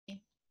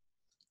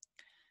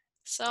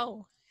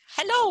So,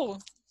 hello,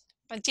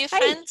 my dear Hi.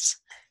 friends,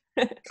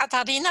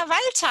 Katharina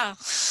Walter.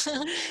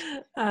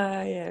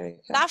 Yeah.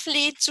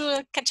 Lovely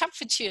to catch up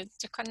with you,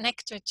 to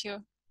connect with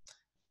you.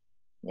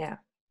 Yeah,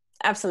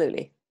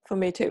 absolutely. For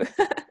me too.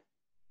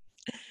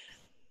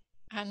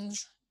 And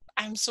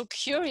I'm so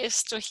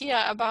curious to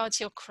hear about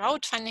your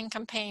crowdfunding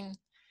campaign.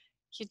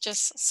 You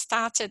just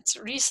started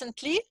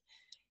recently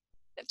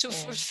to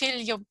fulfill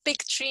your big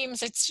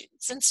dreams. Which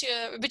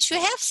you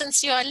have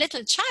since you're a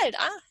little child,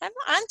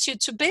 aren't you?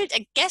 To build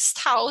a guest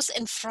house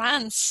in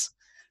France.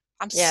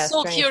 I'm Yeah,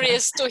 so strange, huh?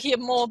 curious to hear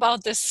more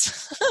about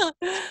this.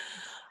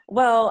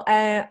 Well,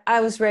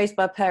 I was raised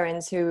by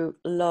parents who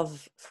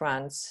love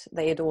France.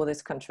 They adore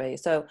this country.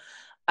 So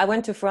I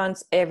went to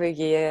France every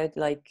year,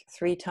 like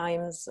 3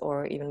 times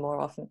or even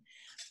more often.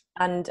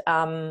 And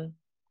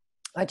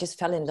I just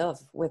fell in love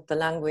with the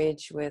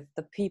language, with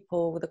the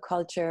people, with the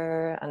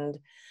culture. And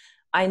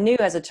I knew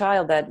as a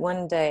child that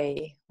one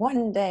day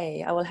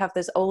I will have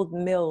this old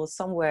mill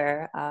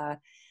somewhere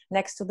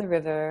next to the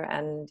river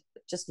and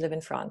just live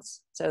in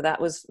France. So that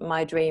was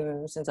my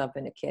dream since I've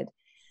been a kid.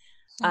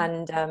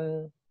 And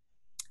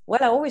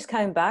well, I always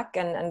came back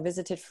and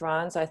visited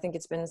France. I think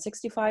it's been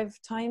 65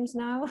 times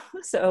now.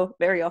 So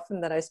very often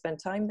that I spent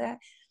time there,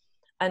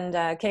 and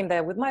came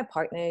there with my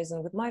partners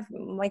and with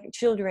my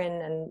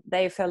children, and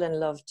they fell in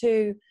love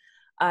too.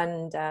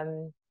 And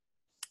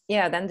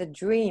yeah, then the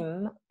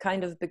dream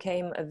kind of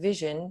became a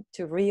vision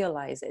to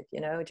realize it,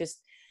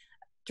 just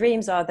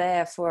dreams are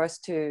there for us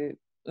to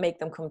make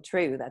them come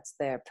true. That's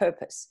their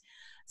purpose.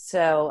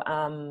 So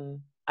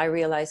I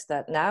realized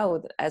that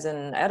now as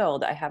an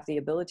adult, I have the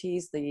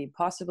abilities, the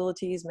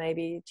possibilities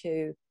maybe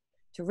to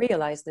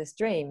realize this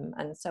dream.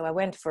 And so I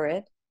went for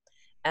it.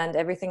 And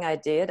everything I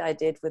did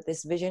with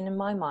this vision in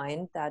my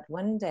mind that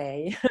one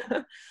day,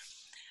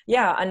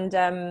 yeah.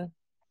 And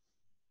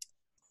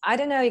I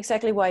don't know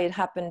exactly why it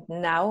happened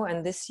now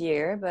and this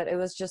year, but it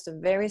was just a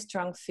very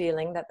strong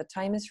feeling that the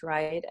time is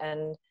right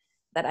and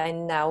that I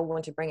now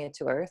want to bring it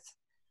to earth.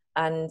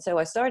 And so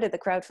I started the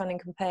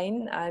crowdfunding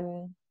campaign.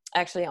 I'm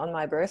actually on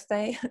my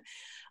birthday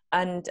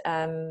and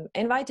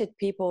invited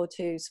people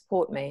to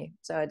support me.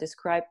 So I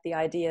described the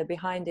idea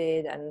behind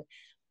it and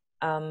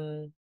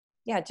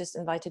yeah, just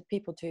invited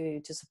people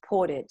to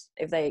support it.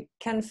 If they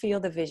can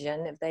feel the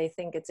vision, if they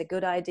think it's a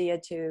good idea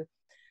to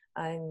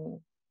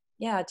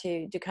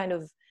kind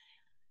of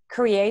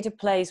create a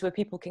place where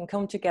people can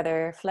come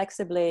together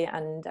flexibly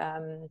and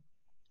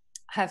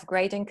have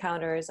great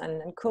encounters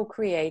and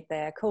co-create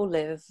there,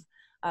 co-live,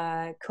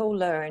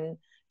 co-learn,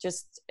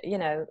 just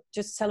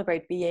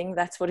celebrate being.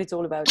 That's what it's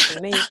all about for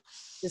me.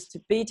 Just to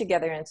be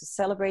together and to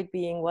celebrate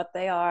being what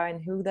they are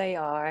and who they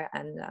are,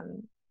 and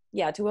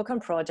to work on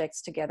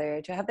projects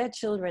together, to have their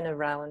children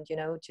around,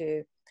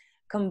 to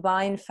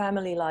combine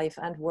family life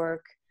and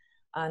work,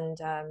 and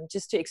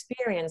just to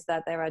experience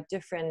that there are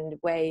different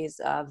ways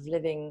of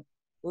living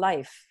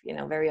life.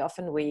 Very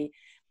often we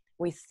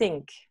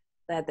think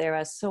that there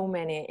are so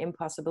many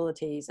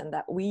impossibilities and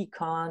that we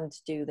can't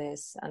do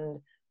this, and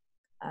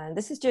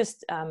this is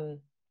just a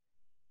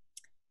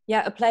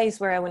place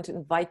where I want to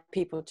invite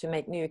people to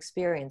make new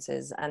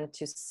experiences and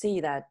to see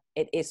that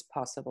it is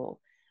possible,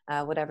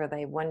 whatever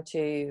they want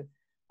to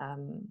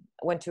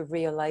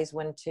realize,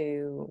 want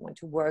to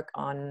work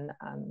on,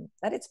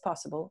 that it's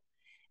possible.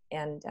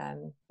 And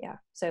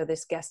so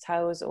this guest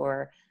house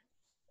or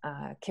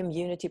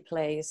community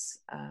place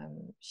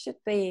should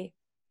be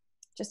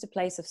just a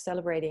place of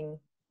celebrating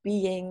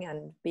being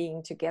and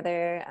being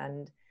together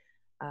and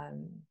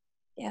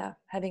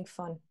having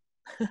fun.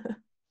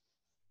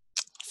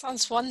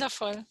 Sounds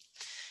wonderful.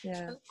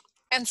 Yeah.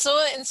 And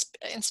so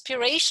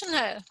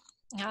inspirational,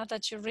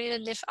 that you really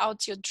live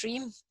out your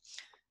dream.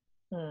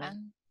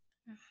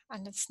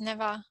 And it's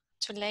never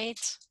too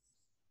late.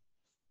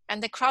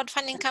 And the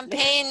crowdfunding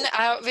campaign,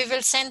 we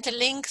will send a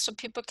link so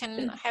people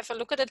can have a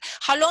look at it.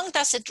 How long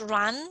does it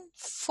run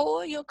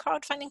for, your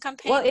crowdfunding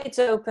campaign? Well, it's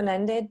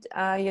open-ended.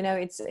 I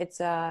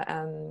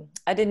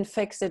didn't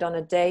fix it on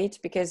a date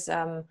because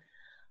I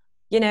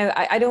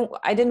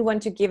didn't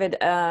want to give it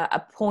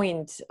a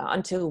point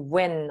until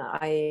when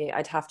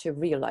I'd have to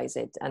realize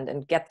it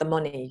and get the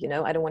money.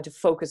 I don't want to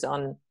focus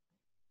on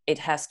it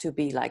has to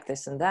be like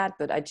this and that,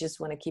 but I just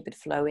want to keep it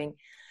flowing,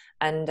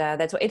 and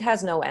that's why it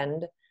has no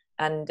end,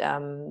 and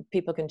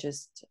people can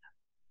just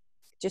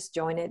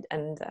join it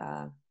and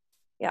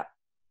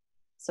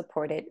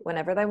support it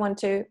whenever they want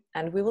to,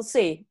 and we will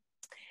see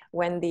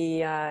when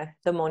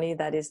the money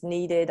that is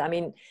needed. I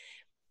mean,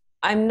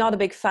 I'm not a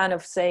big fan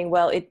of saying,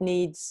 well, it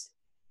needs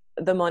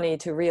the money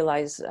to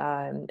realize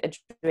a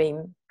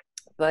dream,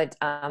 but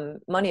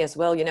money as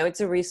well,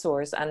 it's a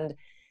resource, and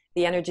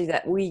the energy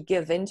that we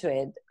give into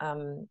it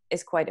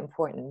is quite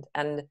important.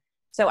 And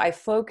so I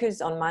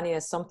focus on money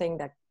as something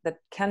that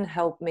can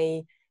help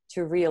me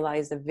to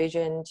realize the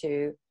vision,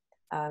 to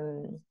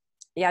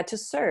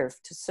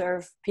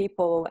serve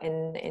people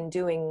in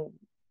doing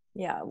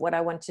what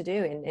I want to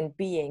do, in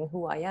being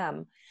who I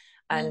am.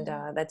 And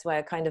that's why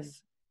I kind of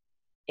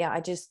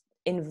I just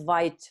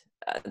invite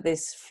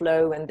this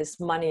flow and this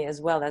money, as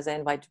well as I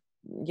invite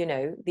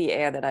the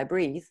air that I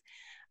breathe.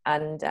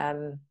 And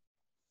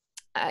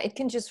it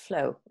can just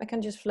flow. I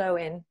can just flow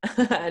in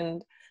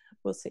and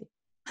we'll see.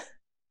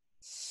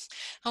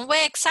 And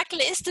where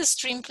exactly is this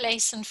dream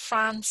place in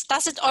France?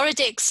 Does it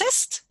already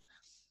exist?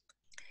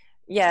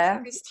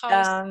 Yeah.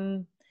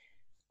 Guesthouse.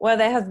 Well,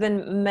 there have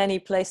been many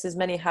places,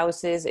 many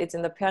houses. It's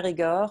in the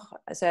Périgord,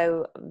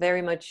 so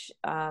very much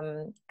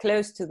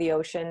close to the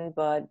ocean,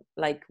 but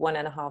like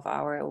 1.5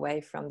 hours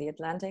away from the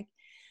Atlantic.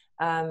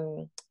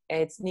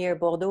 It's near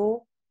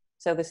Bordeaux,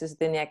 so this is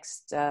the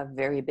next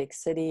very big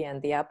city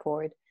and the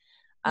airport.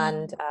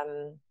 And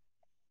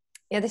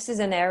this is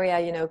an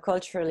area,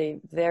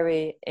 culturally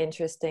very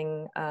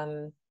interesting,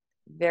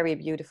 very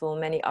beautiful.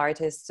 Many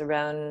artists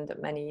around,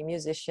 many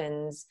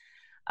musicians.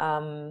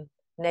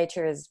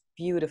 Nature is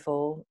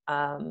beautiful.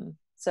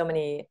 So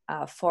many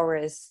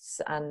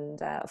forests,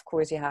 and of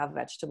course you have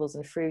vegetables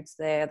and fruits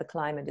there. The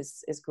climate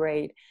is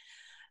great,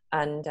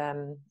 and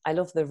I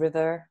love the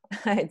river.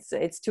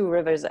 It's 2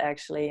 rivers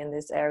actually in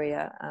this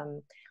area,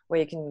 where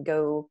you can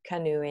go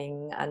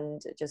canoeing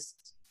and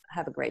just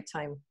have a great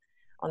time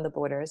on the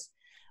borders.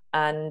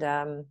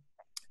 And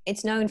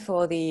it's known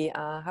for the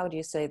how do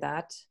you say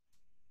that?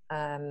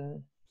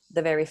 The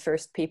very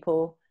first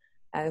people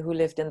who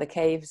lived in the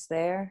caves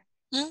there.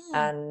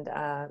 And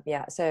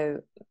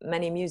so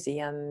many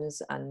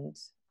museums, and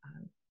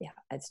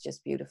it's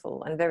just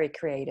beautiful and very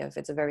creative.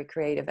 It's a very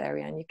creative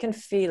area, and you can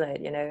feel it.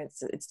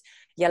 It's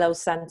yellow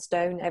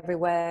sandstone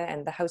everywhere,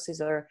 and the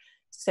houses are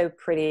so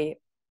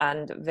pretty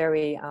and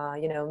very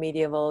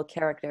medieval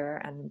character.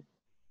 And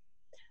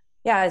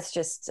it's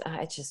just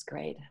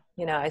great.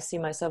 I see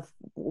myself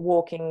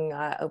walking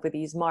over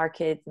these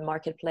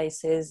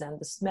marketplaces, and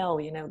the smell.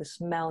 The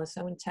smell is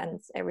so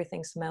intense.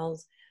 Everything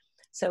smells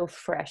so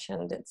fresh,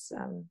 and it's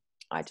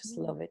I just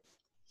love it.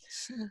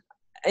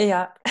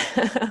 Yeah.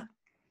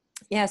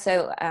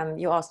 So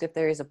you asked if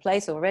there is a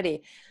place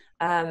already.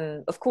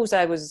 Of course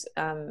I was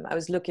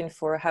looking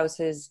for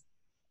houses,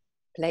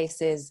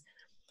 places.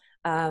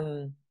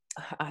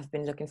 I've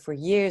been looking for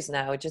years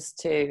now, just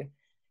to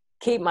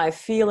keep my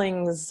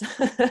feelings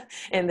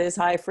in this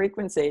high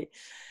frequency.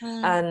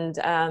 And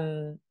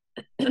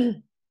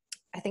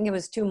I think it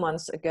was 2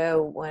 months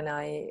ago when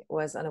I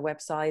was on a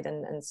website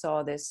and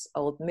saw this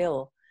old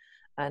mill.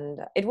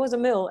 And it was a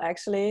mill,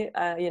 actually.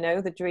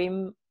 The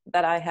dream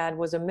that I had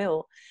was a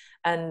mill.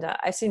 And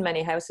I've seen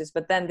many houses,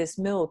 but then this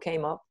mill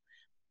came up.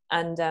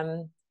 And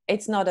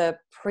it's not a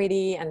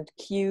pretty and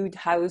cute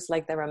house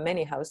like there are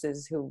many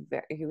houses who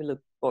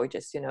look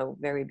gorgeous,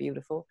 very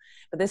beautiful.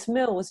 But this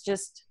mill was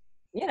just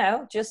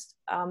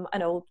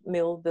an old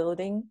mill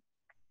building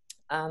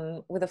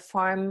with a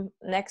farm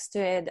next to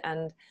it,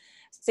 and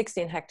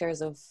 16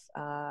 hectares of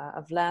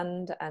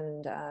land,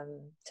 and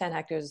 10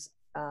 hectares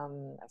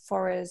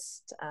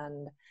forest,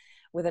 and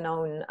with an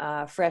own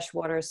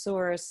freshwater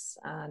source.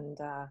 And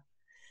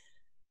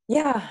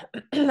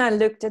I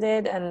looked at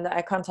it, and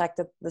I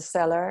contacted the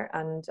seller,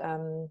 and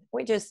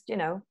we just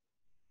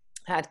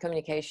had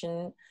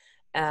communication,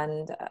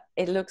 and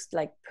it looks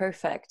like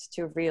perfect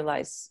to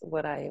realize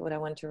what I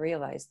want to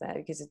realize there,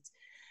 because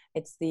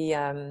it's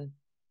the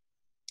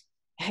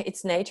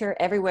it's nature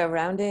everywhere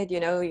around it.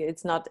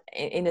 It's not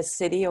in a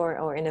city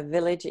or in a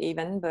village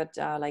even, but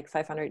like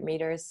 500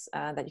 meters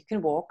that you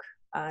can walk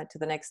to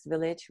the next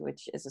village,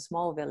 which is a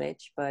small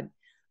village, but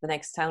the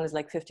next town is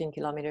like 15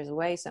 kilometers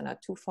away, so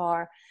not too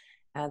far.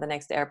 The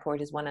next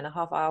airport is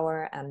 1.5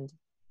 hours, and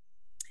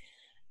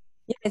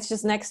it's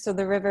just next to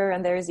the river.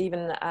 And there is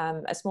even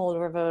a small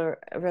river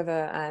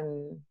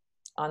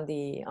on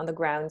the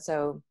ground,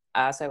 so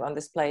on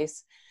this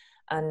place.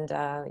 And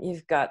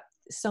you've got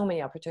so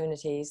many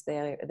opportunities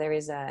there. There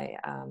is a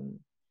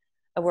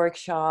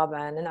workshop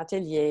and an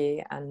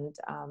atelier, and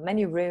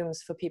many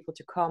rooms for people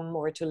to come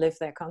or to live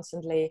there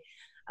constantly.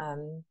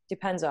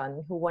 Depends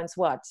on who wants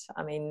what.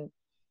 I mean,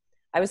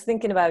 I was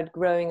thinking about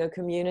growing a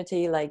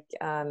community, like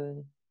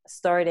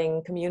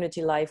starting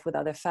community life with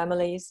other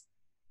families,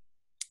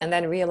 and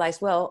then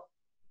realized, well,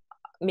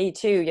 me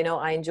too,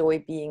 I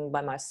enjoy being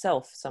by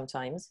myself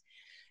sometimes.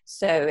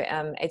 So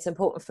it's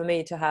important for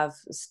me to have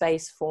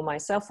space for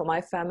myself, for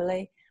my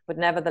family, but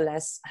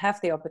nevertheless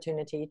have the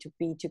opportunity to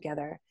be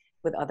together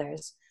with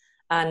others.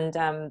 And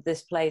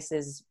this place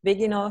is big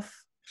enough,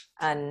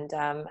 and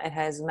it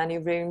has many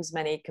rooms,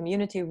 many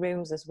community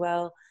rooms as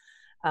well,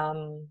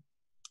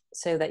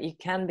 so that you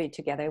can be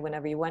together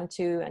whenever you want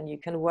to, and you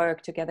can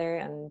work together,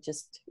 and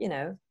just,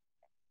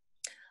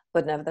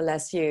 but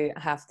nevertheless you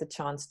have the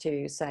chance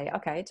to say,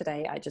 okay,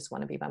 today I just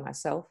want to be by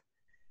myself.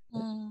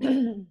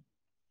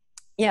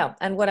 Yeah.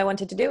 And what I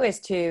wanted to do is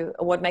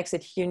what makes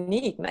it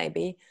unique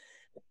maybe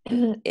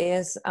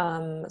is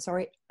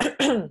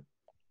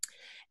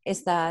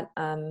is that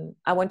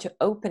I want to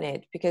open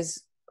it,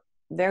 because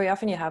very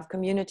often you have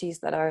communities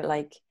that are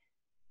like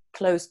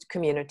closed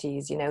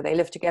communities, they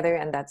live together,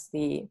 and that's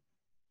the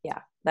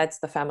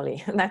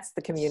family, and that's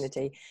the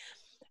community.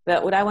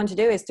 But what I want to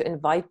do is to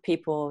invite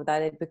people,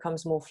 that it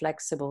becomes more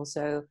flexible,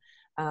 so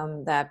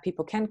that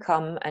people can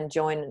come and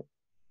join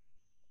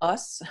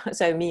us,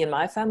 so me and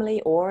my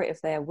family, or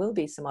if there will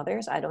be some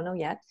others, I don't know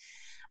yet,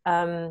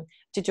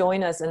 to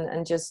join us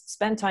and just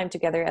spend time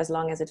together as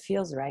long as it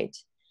feels right.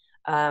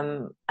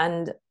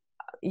 And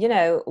you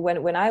know,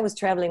 when I was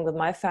traveling with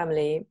my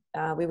family,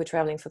 we were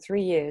traveling for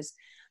 3 years.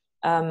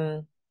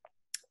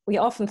 We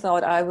often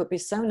thought, it would be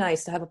so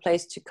nice to have a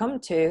place to come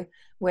to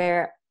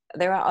where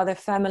there are other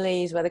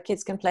families, where the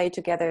kids can play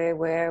together,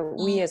 where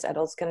we as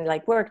adults can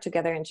like work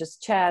together and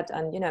just chat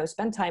and, you know,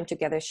 spend time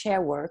together,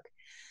 share work.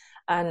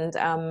 And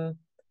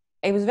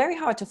it was very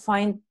hard to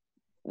find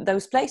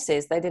those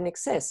places. They didn't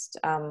exist.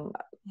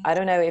 I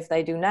don't know if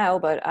they do now,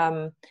 but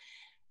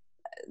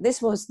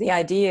this was the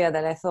idea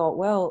that I thought,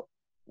 well,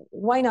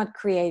 why not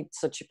create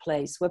such a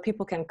place where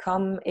people can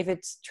come, if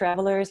it's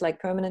travelers, like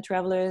permanent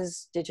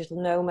travelers,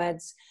 digital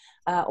nomads,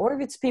 or if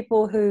it's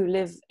people who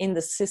live in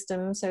the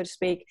system, so to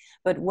speak,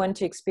 but want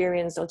to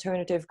experience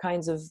alternative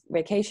kinds of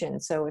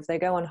vacations. So if they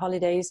go on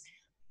holidays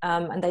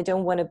and they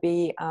don't want to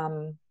be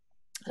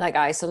like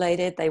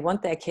isolated, they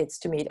want their kids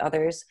to meet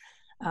others,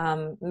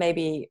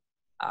 maybe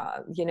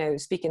you know,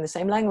 speaking the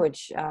same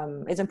language.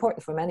 It's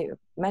important for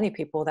many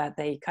people that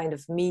they kind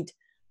of meet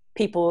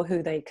people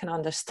who they can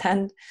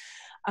understand.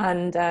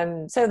 And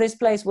so this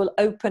place will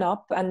open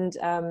up and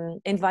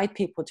invite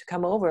people to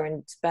come over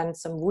and spend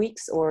some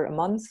weeks or a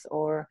month,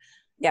 or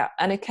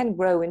and it can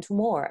grow into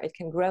more. It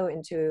can grow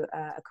into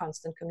a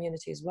constant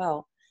community as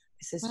well.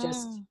 This is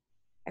just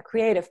a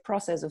creative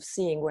process of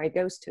seeing where it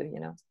goes to, you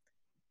know.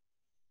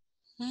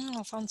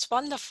 Sounds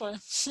wonderful.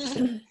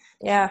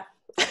 Yeah.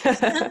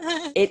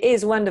 It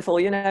is wonderful,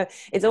 you know.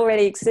 It's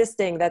already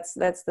existing. That's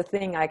the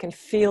thing. I can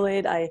feel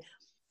it.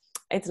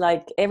 It's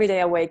like every day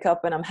I wake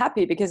up and I'm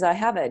happy because I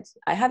have it.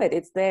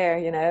 It's there,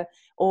 you know.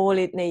 All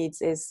it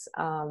needs is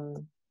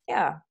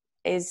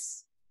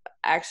is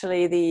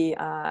actually the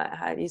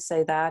how do you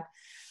say that?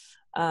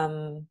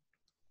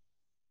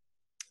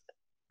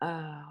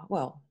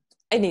 Well,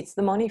 it needs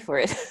the money for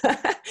it,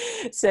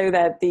 so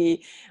that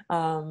the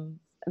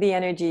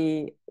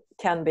energy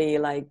can be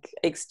like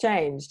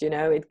exchanged, you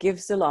know. It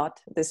gives a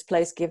lot. This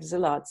place gives a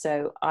lot,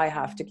 so I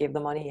have to give the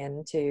money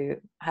in to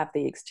have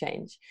the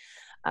exchange.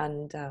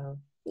 And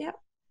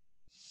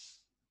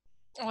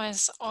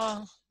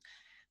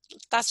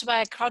that's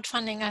why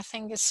crowdfunding, I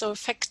think, is so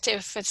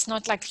effective. It's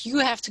not like you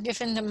have to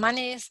give in the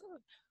money,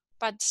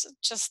 but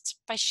just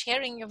by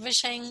sharing your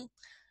vision,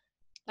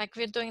 like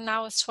we're doing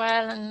now as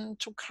well, and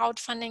to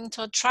crowdfunding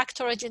to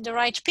attract already the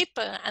right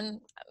people,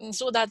 and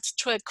so that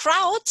to a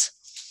crowd,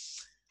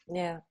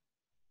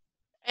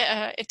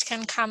 it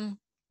can come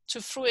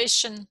to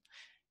fruition,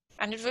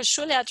 and it will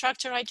surely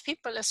attract the right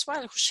people as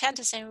well who share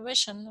the same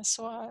vision as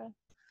well.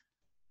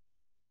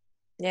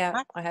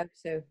 I hope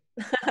so.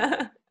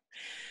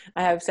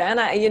 I hope so.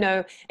 And you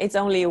know, it's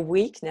only a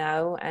week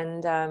now,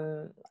 and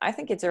I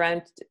think it's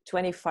around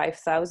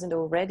 25,000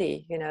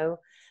 already, you know,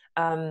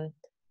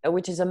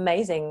 which is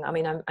amazing. I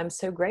mean, I'm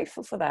so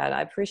grateful for that.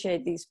 I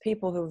appreciate these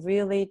people who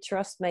really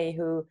trust me,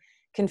 who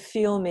can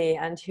feel me,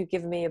 and who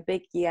give me a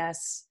big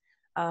yes.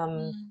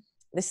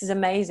 This is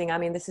amazing. I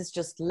mean, this is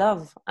just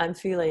love I'm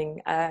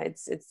feeling.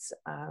 It's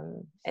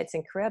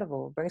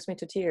incredible. It brings me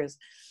to tears.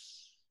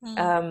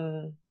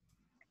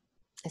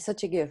 It's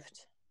such a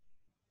gift.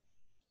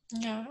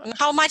 Yeah. And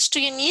how much do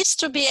you need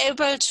to be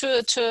able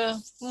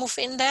to move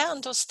in there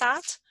and to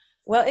start?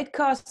 Well, it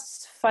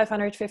costs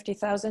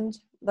 550,000,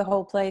 the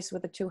whole place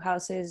with the 2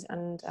 houses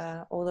and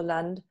all the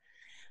land,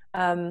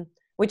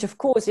 which of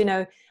course, you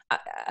know,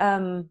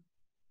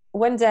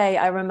 one day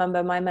I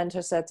remember my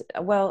mentor said,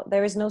 well,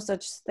 there is no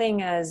such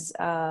thing as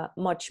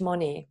much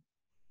money.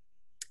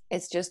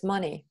 It's just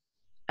money,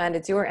 and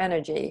it's your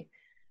energy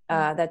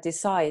that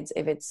decides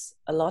if it's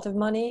a lot of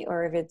money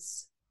or if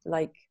it's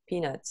like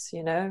peanuts,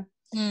 you know.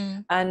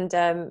 And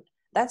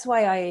that's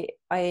why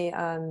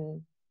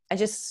I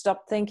just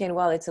stopped thinking,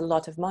 well, it's a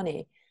lot of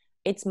money.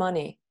 It's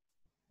money,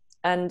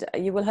 and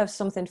you will have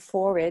something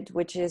for it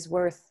which is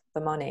worth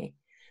the money.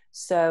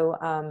 So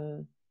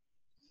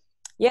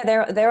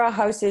there are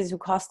houses who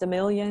cost $1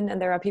 million, and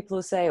there are people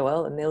who say,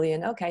 well, $1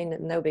 million, okay,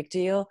 no big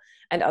deal.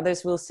 And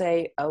others will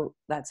say, oh,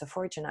 that's a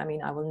fortune. I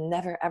mean, I will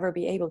never ever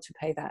be able to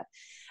pay that.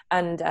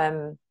 And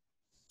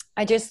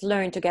I just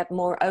learned to get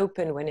more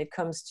open when it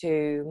comes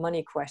to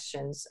money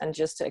questions, and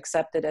just to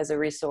accept it as a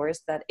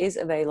resource that is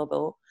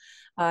available.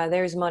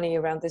 There's money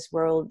around this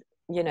world,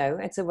 you know,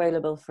 it's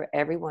available for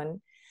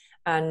everyone.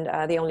 And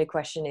the only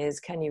question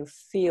is, can you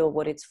feel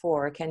what it's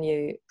for?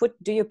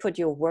 Do you put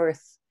your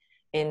worth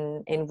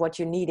in what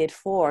you need it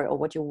for, or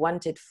what you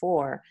want it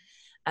for?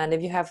 And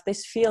if you have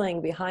this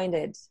feeling behind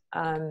it,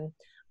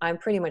 I'm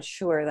pretty much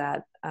sure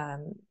that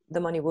the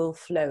money will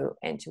flow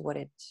into what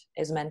it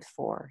is meant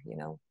for, you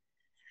know.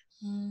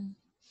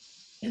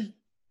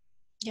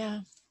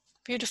 Yeah,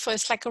 beautiful.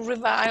 It's like a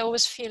river. I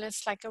always feel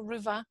it's like a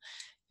river,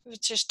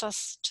 which is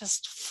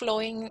just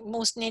flowing,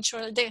 most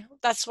natural.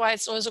 That's why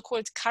it's also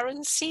called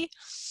currency.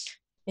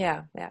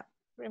 Yeah.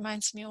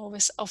 Reminds me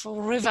always of a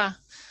river,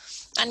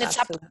 and it's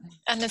Absolutely. up,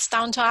 and it's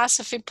down to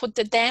us if we put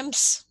the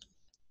dams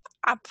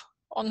up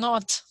or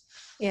not.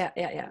 Yeah.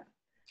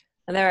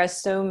 And there are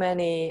so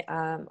many,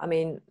 I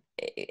mean,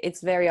 it's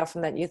very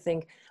often that you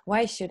think,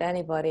 why should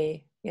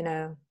anybody,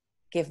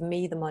 give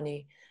me the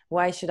money?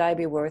 Why should I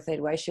be worth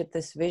it? Why should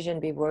this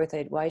vision be worth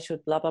it? Why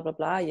should blah, blah, blah,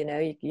 blah?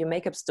 You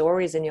make up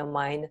stories in your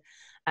mind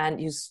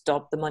and you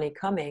stop the money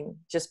coming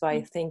just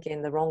by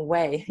thinking the wrong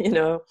way,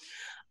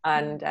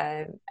 And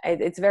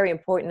it's very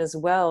important as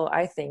well,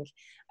 I think,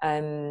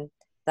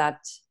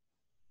 that,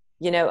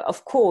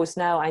 of course,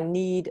 now I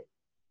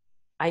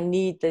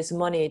need this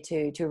money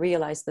to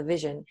realize the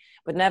vision.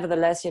 But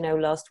nevertheless,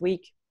 last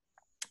week,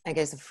 I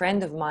guess a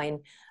friend of mine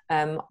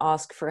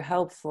asked for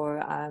help for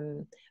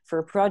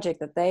a project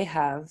that they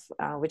have,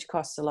 which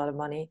costs a lot of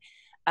money.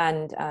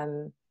 And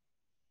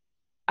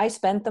I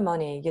spent the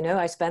money,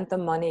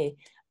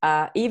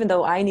 even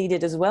though I need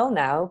it as well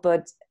now.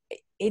 But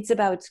it's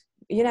about,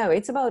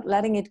 it's about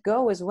letting it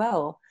go as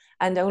well.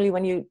 And only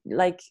when you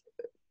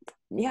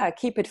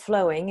keep it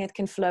flowing, it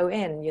can flow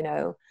in,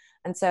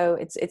 And so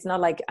it's not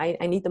like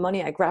I need the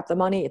money, I grab the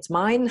money, it's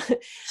mine.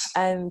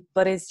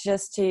 But it's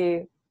just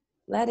to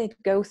let it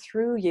go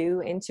through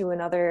you into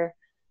another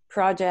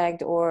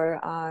project or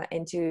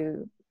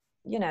into,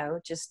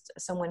 just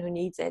someone who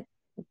needs it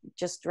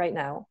just right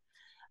now.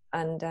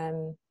 And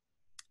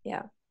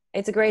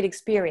it's a great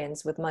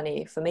experience with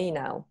money for me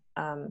now.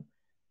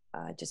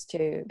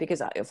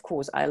 Because of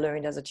course I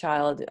learned as a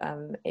child,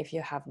 if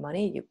you have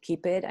money, you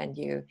keep it, and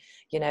you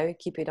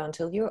keep it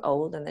until you're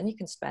old, and then you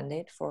can spend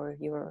it for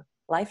your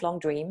lifelong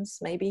dreams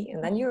maybe,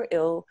 and then you're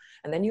ill,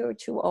 and then you're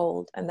too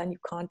old, and then you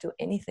can't do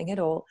anything at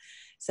all.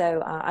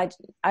 So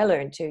I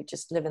learned to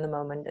just live in the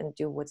moment and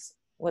do what's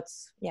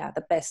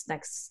the best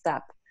next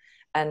step.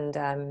 And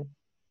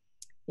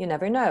you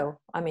never know.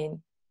 I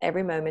mean,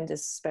 every moment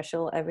is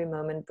special. Every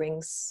moment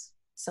brings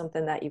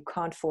something that you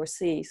can't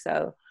foresee.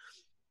 So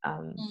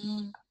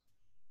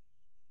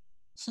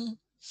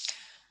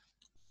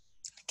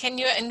Can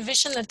you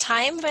envision a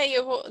time where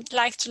you would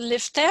like to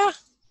live there?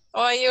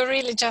 Or are you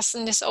really just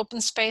in this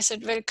open space?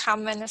 It will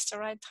come when it's the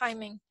right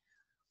timing.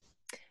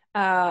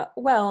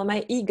 Well,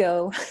 my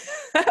ego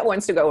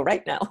wants to go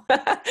right now.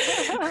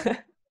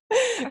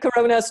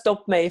 Corona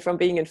stopped me from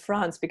being in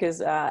France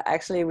because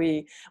actually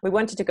we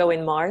wanted to go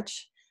in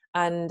March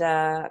and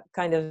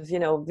kind of,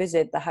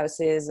 visit the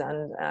houses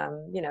and,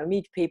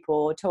 meet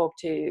people, talk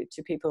to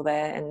people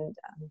there, and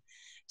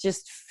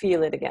just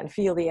feel it again,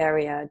 feel the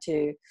area,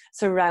 to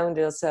surround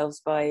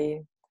ourselves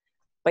by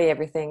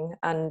everything.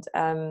 And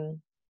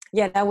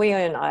now we are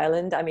in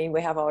Ireland. I mean,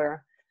 we have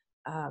our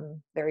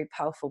very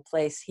powerful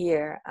place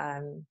here.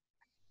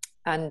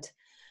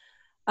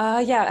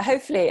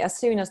 Hopefully as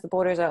soon as the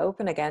borders are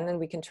open again and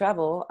we can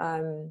travel,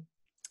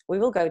 we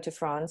will go to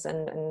France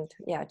and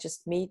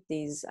just meet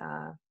these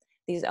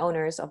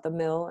owners of the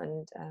mill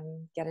and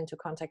get into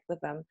contact with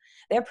them.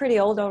 They're pretty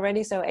old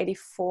already, so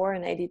 84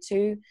 and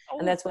 82,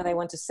 and that's why they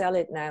want to sell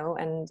it now.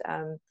 And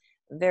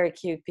very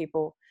cute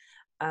people,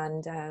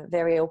 and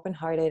very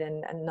open-hearted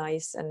and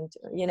nice. And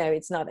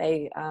it's not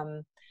a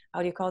how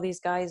do you call these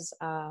guys,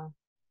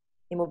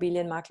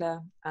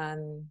 Immobilienmakler,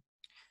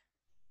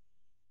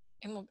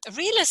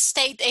 real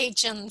estate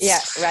agents.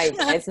 Yeah, right.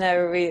 It's not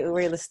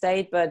real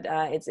estate, but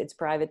it's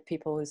private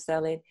people who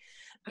sell it,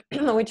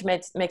 which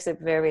makes it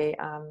very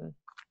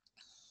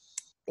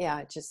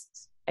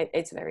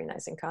it's a very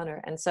nice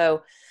encounter. And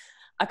so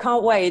I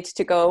can't wait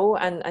to go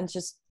and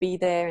just be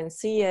there and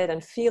see it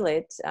and feel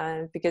it,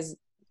 because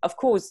of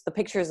course the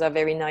pictures are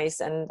very nice,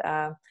 and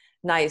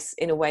nice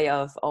in a way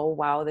of, oh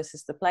wow, this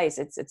is the place.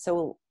 It's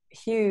so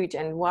huge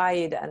and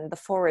wide, and the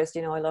forest,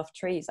 I love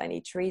trees. I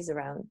need trees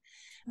around.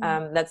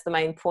 That's the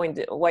main point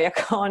why I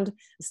can't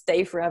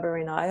stay forever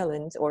in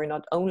Ireland, or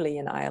not only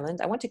in Ireland.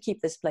 I want to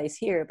keep this place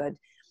here, but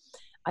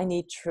I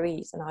need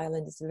trees, and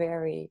Ireland is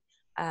very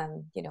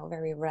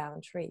very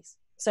round trees.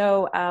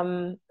 So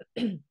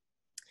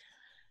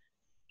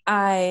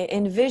I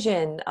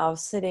envision of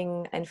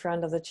sitting in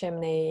front of the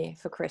chimney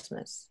for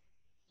Christmas.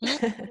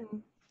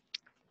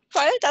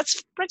 Well,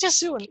 that's pretty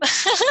soon.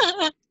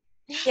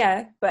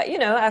 Yeah, but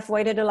I've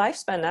waited a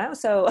lifespan now,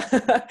 so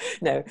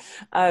no.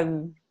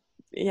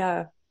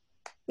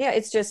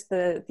 It's just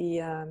the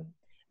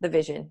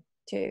vision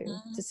to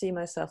see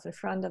myself in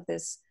front of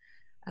this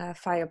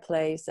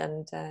fireplace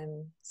and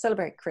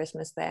celebrate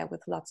Christmas there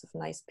with lots of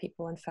nice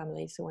people and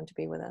families who want to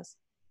be with us.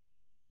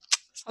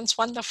 Sounds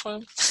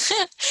wonderful.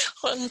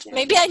 And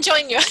maybe I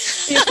join you.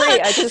 Feel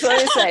free. I just want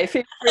to say,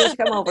 feel free to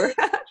come over.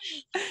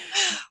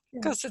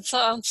 Because it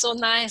sounds so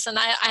nice, and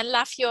I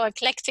love your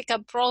eclectic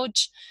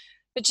approach,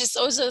 which is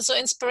also so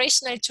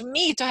inspirational to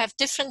me, to have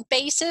different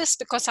bases,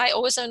 because I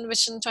also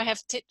envision to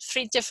have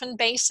 3 different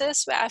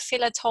bases where I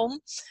feel at home.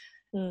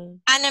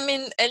 And I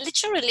mean,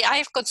 literally,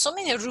 I've got so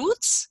many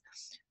roots.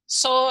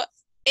 So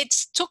it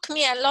took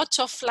me a lot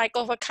of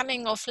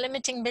overcoming of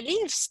limiting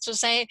beliefs to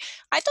say,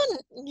 I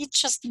don't need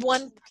just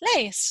one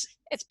place.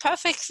 It's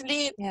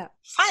perfectly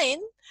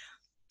fine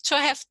to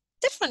have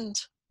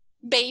different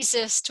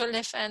bases to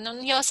live in.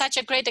 And you're such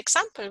a great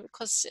example,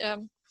 because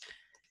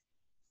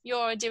you're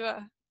already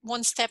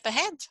one step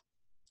ahead.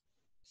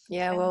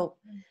 Yeah, well,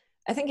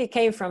 I think it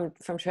came from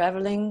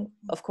traveling,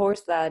 of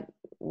course, that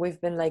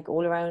we've been like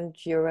all around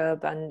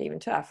Europe and even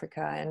to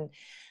Africa. And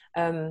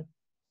um,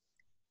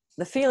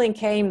 the feeling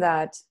came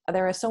that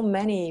there are so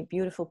many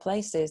beautiful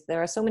places.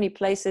 There are so many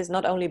places,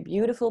 not only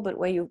beautiful, but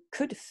where you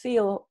could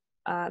feel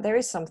there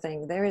is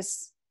something. There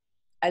is,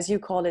 as you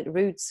call it,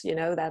 roots, you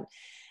know,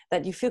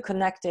 that you feel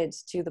connected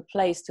to the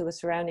place, to the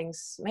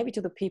surroundings, maybe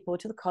to the people,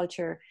 to the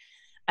culture.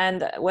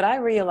 And what I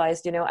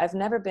realized, you know, I've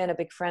never been a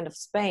big friend of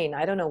Spain.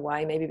 I don't know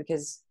why, maybe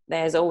because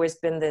there's always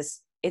been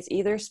this, it's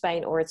either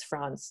Spain or it's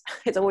France.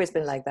 It's always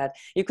been like that.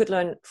 You could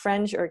learn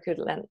French or you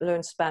could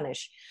learn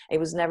Spanish. It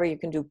was never, you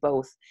can do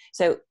both.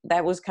 So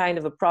that was kind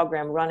of a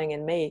program running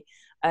in me.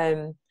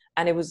 And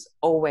it was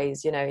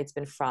always, you know, it's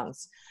been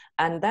France.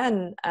 And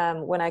then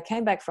when I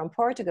came back from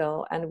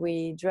Portugal and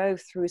we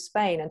drove through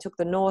Spain and took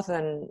the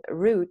northern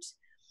route,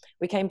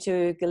 we came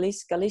to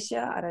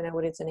Galicia. I don't know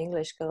what it's in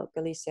English,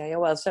 Galicia. Yeah,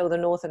 well, so the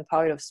northern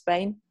part of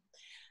Spain.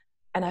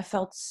 And I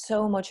felt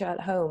so much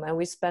at home. And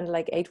we spent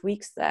like 8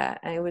 weeks there.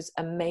 And it was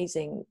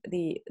amazing.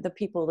 The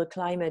people, the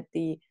climate,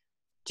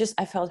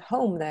 I felt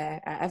home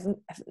there.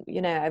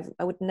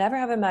 I would never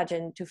have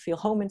imagined to feel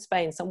home in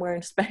Spain, somewhere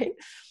in Spain.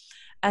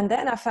 And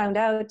then I found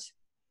out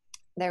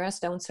there are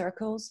stone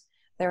circles.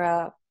 There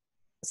are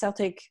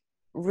Celtic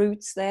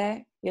roots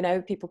there. You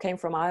know, people came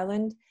from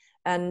Ireland.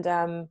 And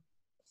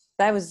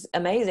that was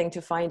amazing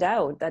to find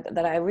out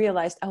that I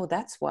realized, oh,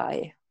 that's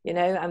why, you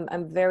know,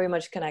 I'm very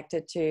much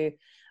connected to,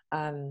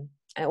 I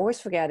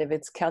always forget if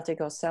it's Celtic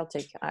or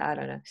Celtic. I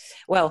don't know.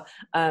 Well,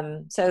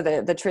 so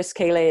the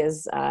Triskele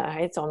is,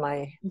 it's on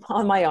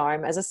my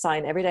arm as a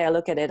sign. Every day I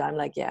look at it, I'm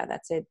like, yeah,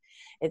 that's it.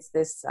 It's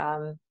this,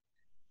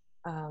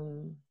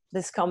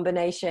 this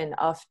combination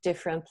of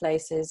different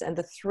places, and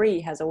the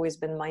 3 has always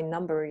been my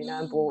number. You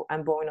know,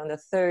 I'm born on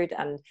the 3rd,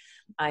 and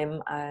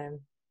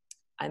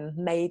I'm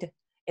made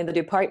in the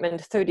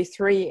department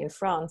 33 in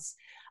France,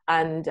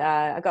 and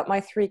I got my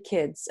 3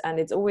 kids, and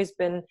it's always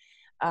been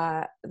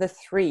the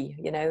 3,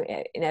 you know,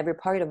 in every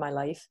part of my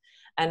life.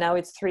 And now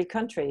it's 3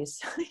 countries.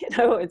 You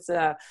know, it's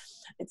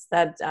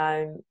that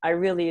I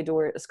really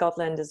adore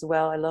Scotland as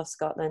well. I love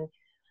Scotland,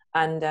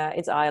 and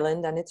it's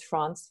Ireland, and it's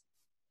France,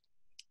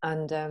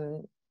 and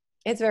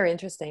it's very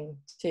interesting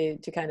to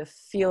kind of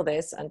feel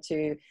this and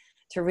to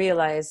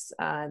realize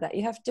that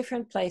you have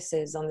different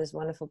places on this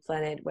wonderful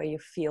planet where you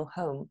feel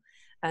home.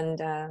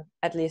 And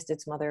at least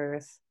it's Mother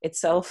Earth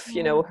itself,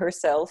 you know,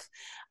 herself,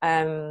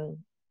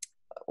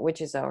 which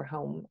is our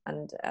home.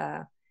 And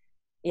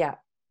yeah,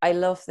 I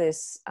love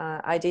this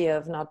idea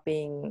of not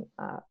being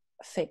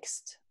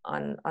fixed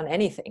on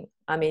anything.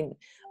 I mean,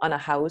 on a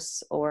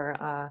house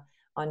or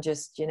on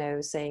just, you know,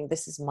 saying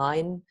this is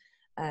mine.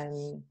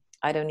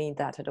 I don't need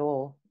that at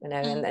all, you know.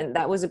 And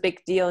that was a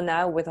big deal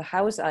now with a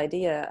house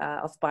idea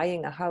of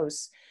buying a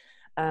house.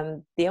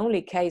 The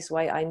only case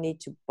why I need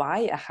to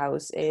buy a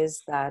house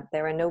is that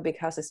there are no big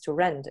houses to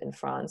rent in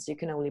France. You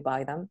can only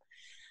buy them.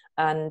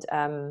 And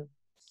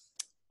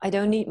I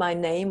don't need my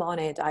name on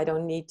it. I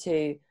don't need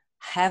to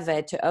have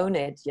it to own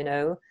it, you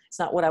know. It's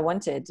not what I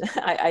wanted.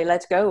 I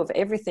let go of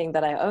everything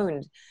that I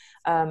owned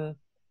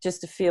just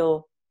to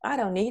feel I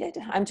don't need it.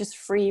 I'm just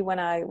free when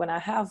I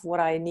have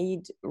what I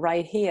need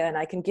right here, and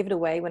I can give it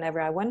away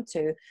whenever I want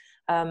to.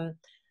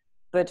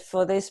 But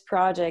for this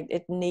project,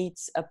 it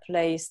needs a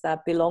place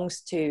that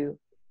belongs to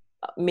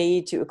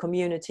me, to a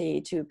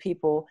community, to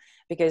people,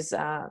 because,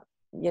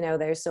 you know,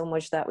 there's so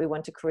much that we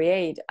want to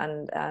create.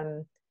 And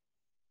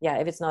yeah,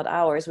 if it's not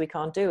ours, we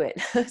can't do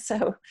it.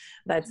 So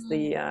that's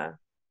the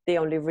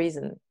only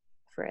reason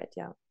for it.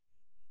 Yeah.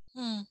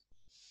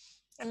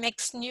 A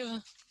next new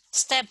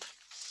step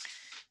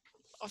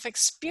of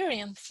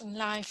experience in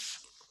life.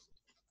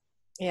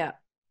 Yeah.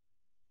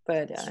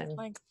 But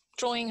like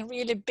drawing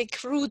really big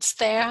roots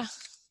there.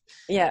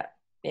 Yeah.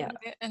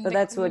 But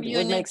that's what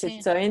makes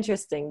it so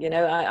interesting. You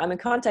know, I'm in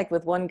contact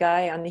with one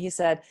guy, and he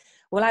said,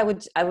 well, I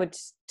would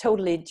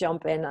totally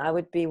jump in. I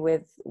would be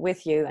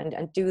with you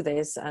and do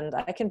this, and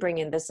I can bring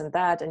in this and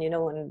that. And, you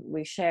know, and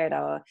we shared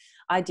our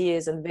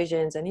ideas and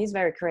visions, and he's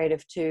very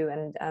creative too.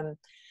 And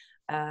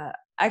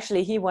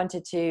actually he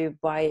wanted to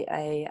buy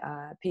a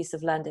piece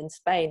of land in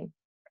Spain.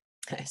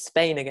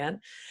 Spain again,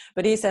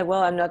 but he said,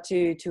 well, I'm not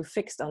too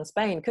fixed on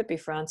Spain, could be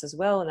France as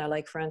well, and I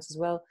like France as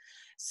well.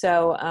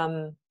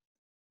 So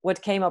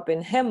what came up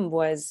in him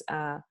was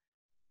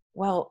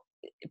well,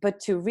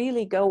 but to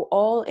really go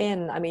all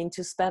in, I mean,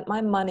 to spend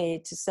my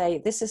money to say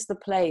this is the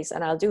place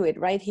and I'll do it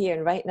right here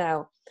and right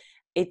now,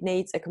 it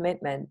needs a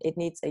commitment, it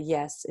needs a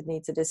yes, it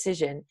needs a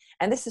decision.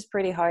 And this is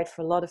pretty hard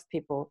for a lot of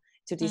people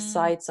to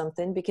decide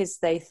something, because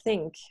they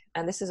think,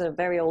 and this is a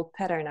very old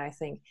pattern, I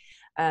think,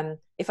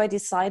 if I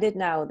decided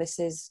now, this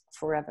is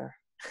forever.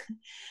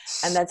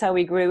 And that's how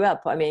we grew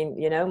up. I mean,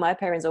 you know, my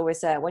parents always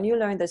said, when you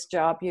learn this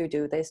job, you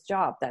do this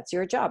job. That's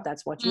your job.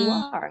 That's what you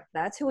are.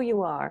 That's who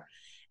you are.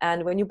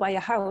 And when you buy a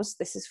house,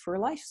 this is for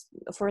life,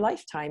 for a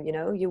lifetime. You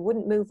know, you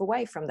wouldn't move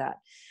away from that.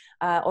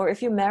 Or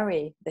if you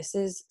marry, this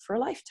is for a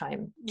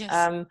lifetime.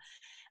 Yes.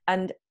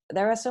 And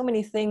there are so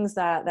many things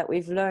that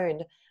we've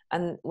learned.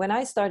 And when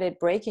I started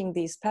breaking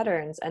these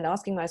patterns and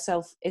asking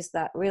myself, is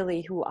that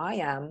really who I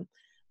am?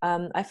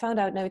 I found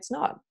out, no, it's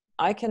not.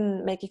 I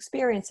can make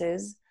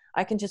experiences.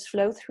 I can just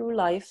flow through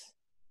life,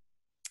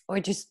 or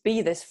just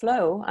be this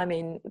flow. I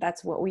mean,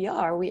 that's what we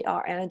are. We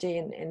are energy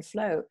in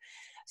flow.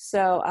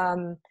 So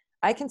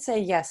I can say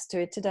yes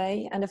to it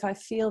today. And if I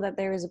feel that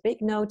there is a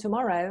big no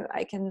tomorrow,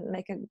 I can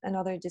make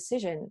another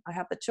decision. I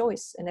have the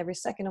choice in every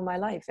second of my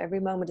life. Every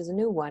moment is a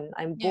new one.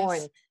 I'm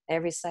born Yes.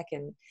 every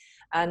second.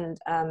 And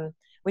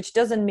which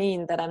doesn't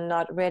mean that I'm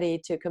not ready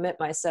to commit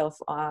myself,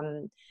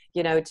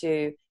 you know,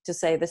 to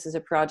say this is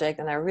a project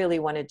and I really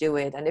want to do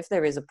it. And if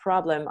there is a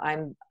problem,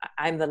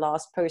 I'm the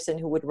last person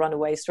who would run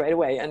away straight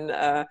away and,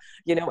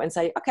 you know, and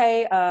say,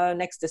 okay,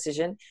 next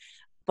decision.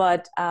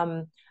 But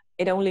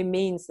it only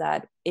means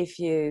that if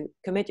you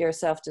commit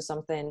yourself to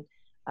something,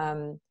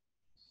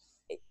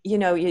 you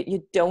know,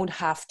 you don't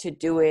have to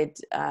do it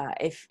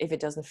if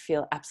it doesn't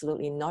feel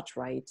absolutely not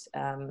right.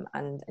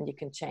 And you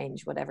can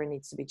change whatever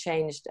needs to be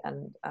changed.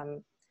 And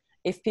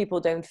if people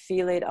don't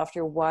feel it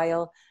after a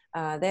while,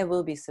 there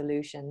will be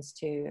solutions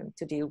to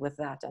deal with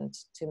that and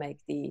to make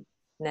the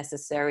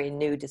necessary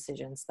new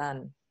decisions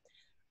then.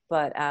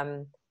 But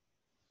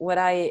what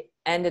I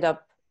ended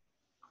up,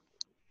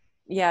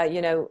 yeah,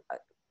 you know,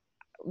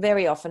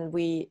 very often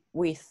we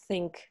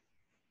think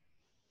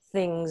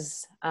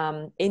things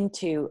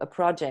into a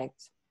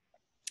project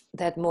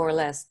that more or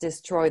less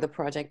destroy the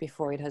project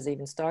before it has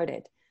even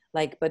started.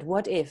 Like, but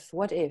what if?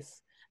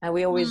 And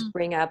we always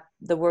bring up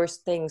the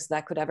worst things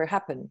that could ever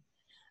happen.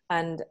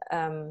 And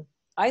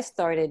I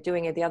started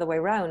doing it the other way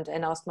around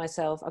and asked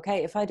myself,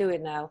 okay, if I do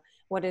it now,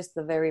 what is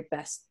the very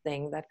best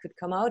thing that could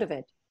come out of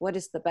it? What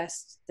is the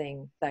best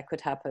thing that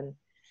could happen?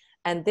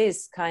 And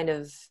this kind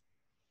of,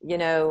 you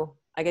know,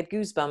 I get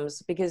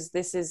goosebumps because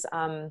this is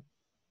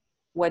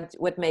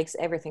what makes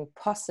everything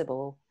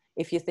possible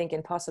if you think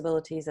in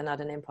possibilities and not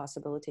in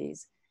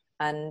impossibilities.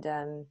 And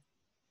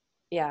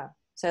yeah,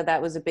 so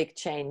that was a big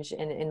change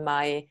in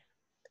my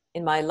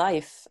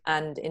life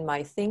and in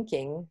my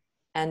thinking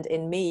and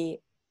in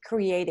me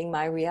creating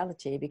my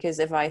reality. Because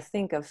if I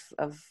think of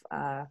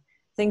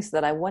things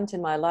that I want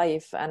in my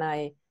life and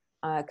I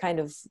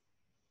kind of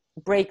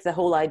break the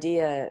whole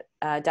idea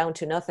down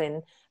to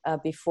nothing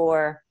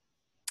before,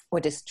 or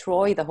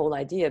destroy the whole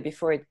idea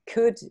before it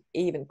could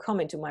even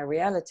come into my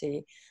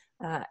reality,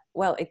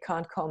 well, it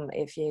can't come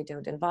if you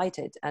don't invite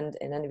it. And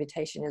an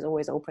invitation is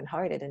always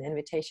open-hearted. An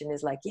invitation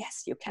is like,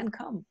 yes, you can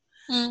come.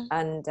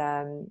 And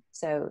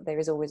so there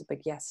is always a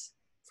big yes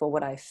for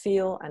what I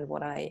feel and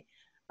what I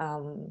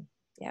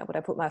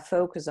put my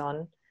focus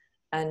on.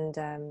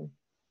 And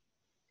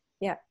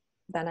yeah,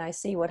 then I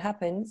see what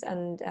happens,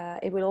 and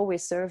it will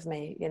always serve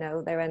me. You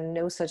know, there are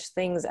no such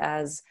things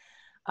as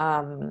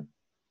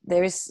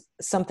there is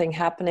something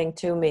happening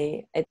to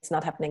me. It's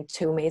not happening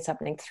to me, it's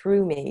happening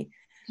through me.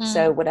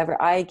 So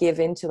whatever I give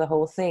into the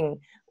whole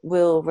thing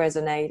will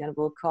resonate and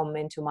will come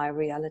into my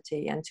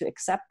reality. And to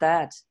accept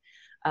that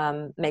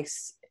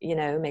makes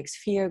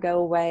fear go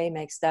away,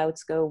 makes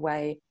doubts go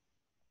away.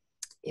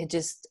 You're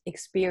just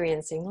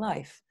experiencing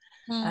life,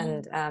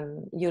 and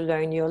you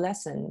learn your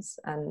lessons,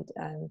 and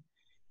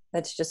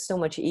that's just so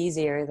much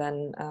easier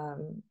than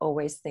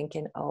always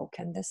thinking, oh,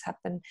 can this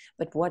happen?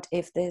 But what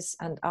if this?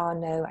 And oh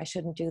no, I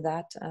shouldn't do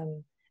that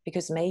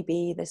because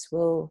maybe this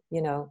will,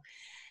 you know,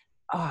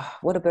 oh,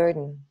 what a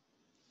burden.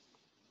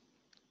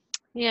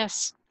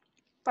 Yes,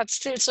 but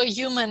still so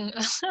human.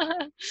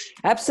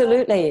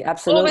 Absolutely,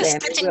 absolutely. Always I mean,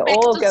 getting we're back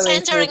all to going through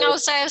centering this.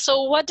 ourselves.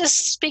 So what is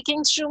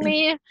speaking through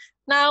me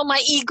now?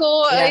 My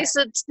ego, Yeah, is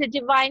it the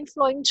divine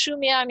flowing through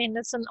me? I mean,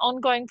 it's an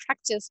ongoing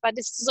practice, but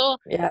it's so,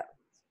 yeah,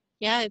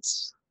 yeah,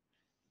 it's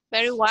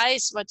very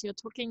wise what you're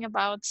talking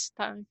about.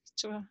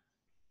 To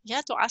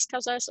to ask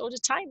ourselves all the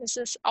time: is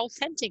this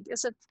authentic?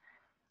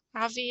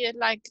 Are we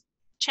like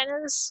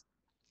channels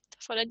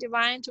for the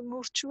divine to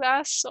move through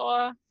us,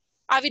 or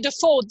are we the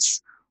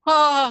thoughts?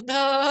 Oh,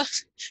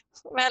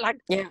 well, like,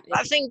 yeah,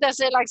 I think there's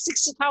like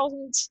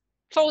 60,000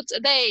 thoughts a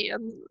day,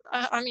 and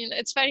I mean,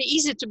 it's very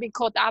easy to be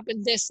caught up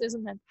in this,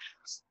 isn't it?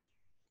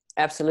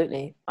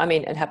 absolutely. I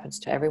mean, it happens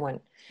to everyone.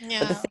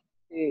 But the Yeah.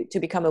 thing to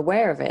become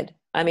aware of it,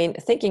 I mean,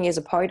 thinking is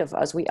a part of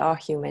us. We are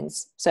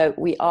humans. So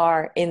we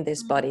are in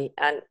this Mm. body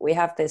and we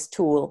have this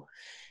tool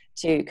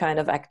to kind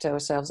of act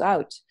ourselves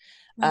out.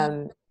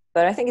 Mm.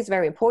 But I think it's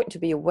very important to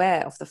be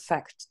aware of the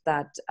fact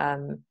that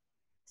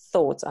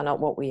thoughts are not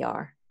what we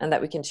are, and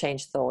that we can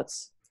change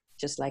thoughts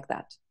just like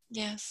that.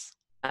 Yes.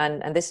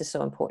 And this is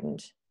so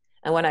important.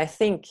 And when I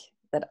think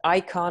that I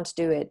can't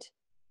do it,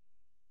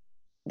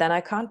 then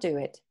I can't do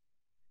it.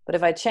 But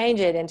if I change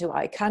it into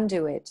I can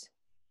do it,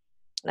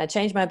 and I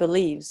change my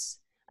beliefs,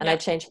 and I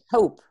Yeah. change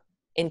hope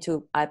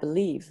into I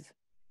believe,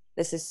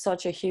 this is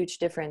such a huge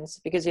difference.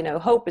 Because, you know,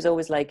 hope is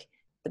always like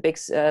the big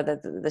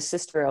the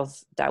sister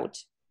of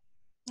doubt.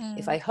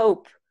 If I Mm.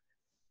 hope,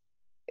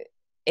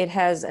 it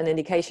has an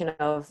indication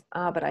of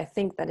but I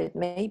think that it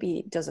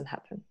maybe doesn't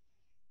happen.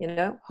 You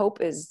know, hope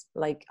is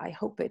like I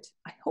hope it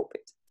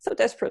so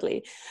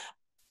desperately,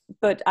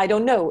 but I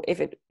don't know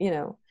if it, you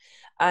know.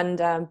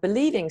 And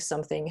believing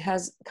something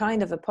has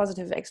kind of a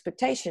positive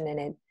expectation in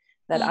it,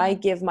 that I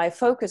give my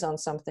focus on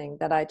something,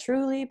 that I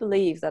truly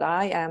believe that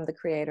I am the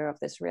creator of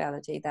this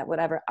reality, that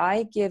whatever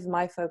I give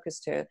my focus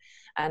to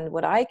and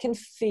what I can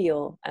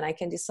feel, and I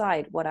can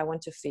decide what I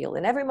want to feel.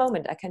 In every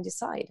moment I can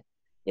decide,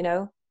 you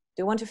know,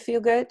 do I want to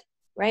feel good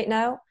right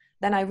now?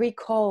 Then I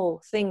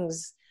recall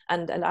things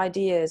and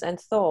ideas and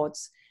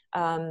thoughts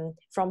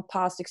from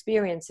past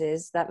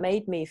experiences that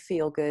made me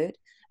feel good.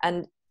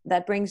 And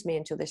that brings me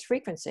into this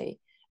frequency.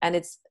 And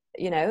it's,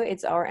 you know,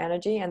 it's our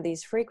energy and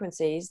these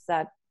frequencies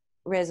that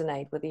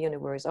resonate with the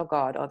universe or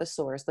God or the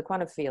source, the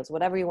quantum fields,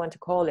 whatever you want to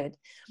call it.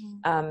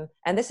 And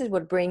this is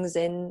what brings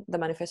in the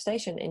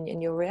manifestation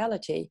in your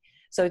reality.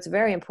 So it's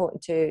very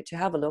important to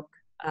have a look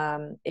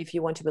if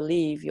you want to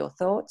believe your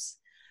thoughts,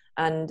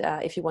 and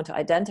if you want to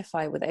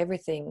identify with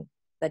everything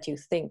that you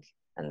think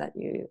and that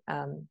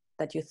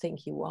you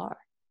think you are.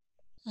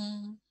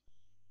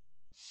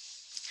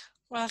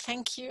 Well,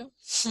 thank you.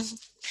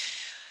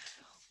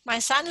 My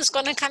son is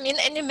going to come in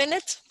any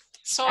minute,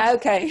 so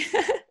okay.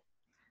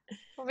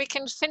 we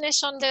can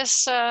finish on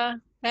this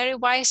very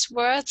wise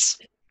words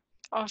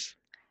of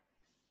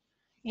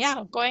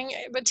going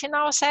within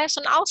ourselves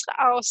and ask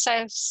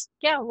ourselves,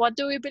 what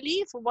do we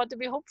believe, or what do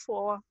we hope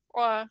for,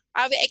 or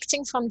are we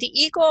acting from the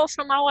ego or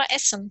from our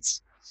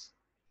essence?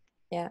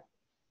 Yeah,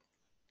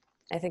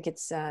 I think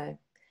it's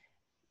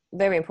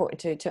very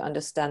important to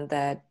understand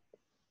that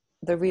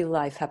the real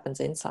life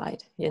happens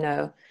inside. You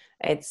know,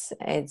 it's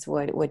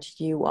what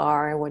you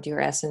are, what your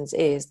essence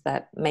is,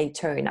 that may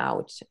turn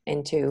out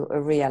into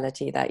a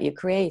reality that you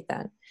create.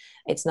 Then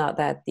it's not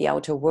that the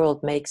outer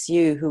world makes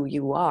you who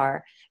you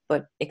are,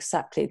 but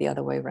exactly the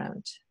other way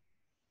around.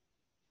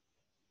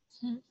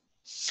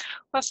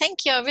 Well,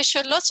 thank you. I wish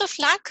you lots of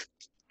luck.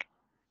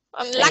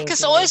 Luck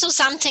is also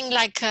something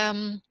like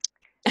hope.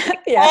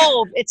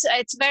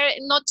 It's very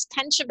not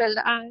tangible.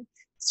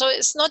 So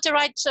it's not the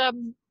right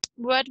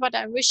word what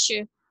I wish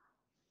you.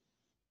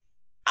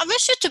 I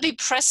wish you to be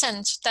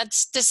present.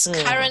 That's this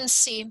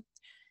currency.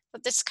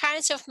 That this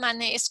currency of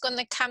money is going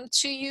to come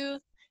to you,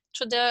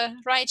 to the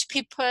right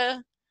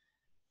people.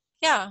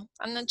 Yeah,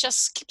 and it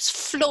just keeps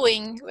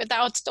flowing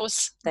without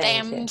those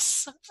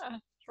dams,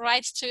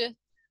 right to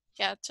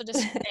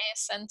this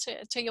place and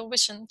to your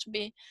vision to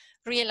be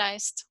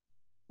realized.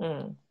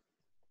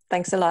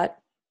 Thanks a lot.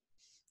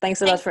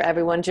 Thanks a lot for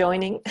everyone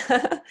joining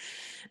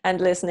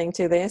and listening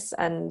to this.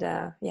 And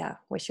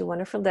wish you a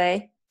wonderful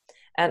day.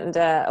 And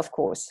of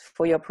course,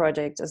 for your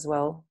project as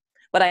well.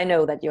 But I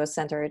know that you're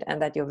centered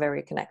and that you're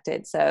very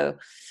connected. So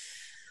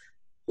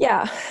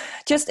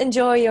just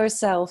enjoy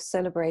yourself,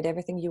 celebrate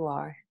everything you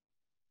are.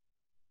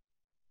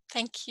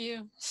 Thank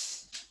you.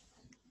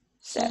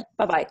 So,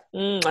 bye-bye.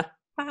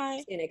 Bye.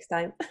 See you next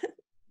time.